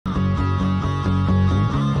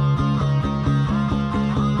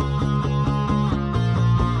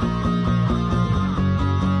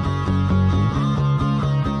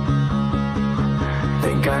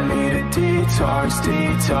detox,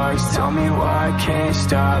 detox. Tell me why I can't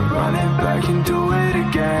stop running back and do it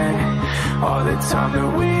again. All the time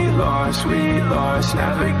that we lost,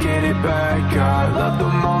 never get it back. I love the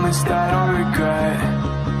moments that I regret.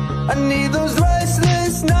 I need those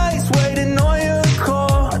restless nights waiting on your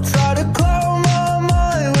call. I try to cloud my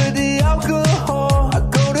mind with the alcohol. I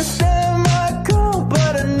go to stand my cup,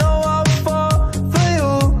 but I know I'll fall for you,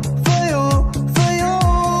 for you, for you.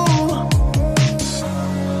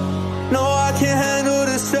 No, I can't handle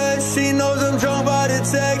the stress. She knows I'm drunk by the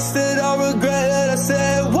text that I regret that I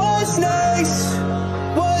said. What's next?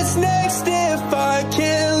 What's next if I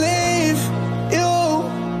can't leave you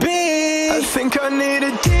be? I think I need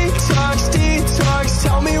a detox, detox.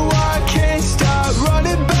 Tell me why I can't stop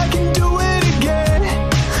running back and do it again.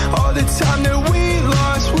 All the time that we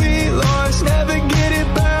lost, never get it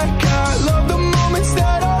back. I love the moments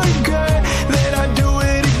that I regret. Then I do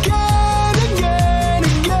it again, again,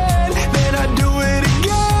 again. Then I do it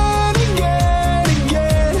again, again,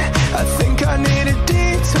 again. I think I need a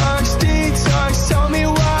detox, detox. Tell me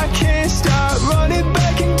why I can't stop running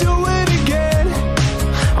back and do it again.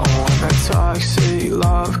 I want that toxic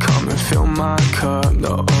love, come and fill my cup.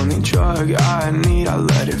 The only drug I need, I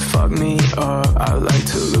let it fuck me up. I like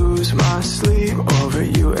to lose my sleep over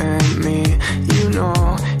you and me. You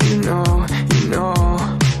know, you know, you know.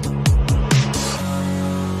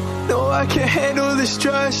 No, I can't handle the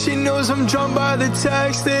stress. She knows I'm drunk by the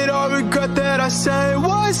text that I regret that I said.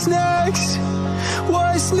 What's next?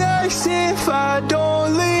 What's next if I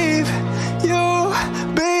don't leave you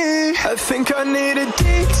be? I think I need a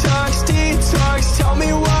detox, detox. Tell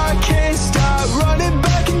me why I can't stop running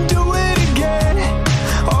back and do it again.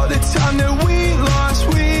 All the time that we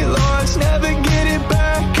lost, never get it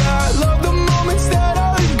back. I love the moments that I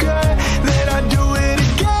regret. Then I do it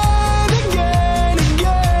again, again,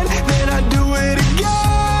 again. Then I do it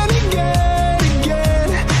again, again, again.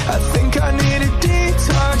 I think I need a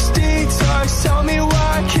detox, detox. Tell me why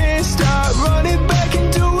I can't stop running back and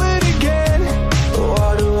do it again. Why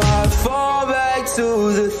do I fall back to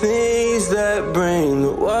the things that bring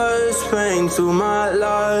the worst pain to my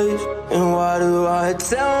life? And why do I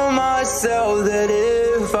tell myself that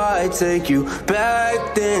if I take you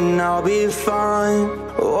back then I'll be fine?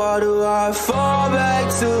 Why do I fall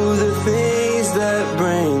back to the things that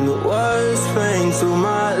bring the worst pain to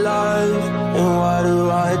my life? And why do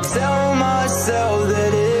I tell myself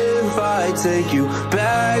that if I take you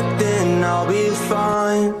back then I'll be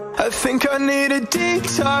fine? I think I need a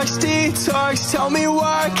detox, detox. Tell me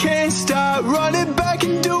why I can't stop running back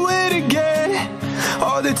and do it again.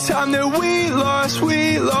 All the time that we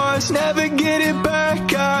lost, never get it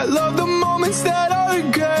back. I love the moments that I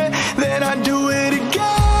regret. Then I do it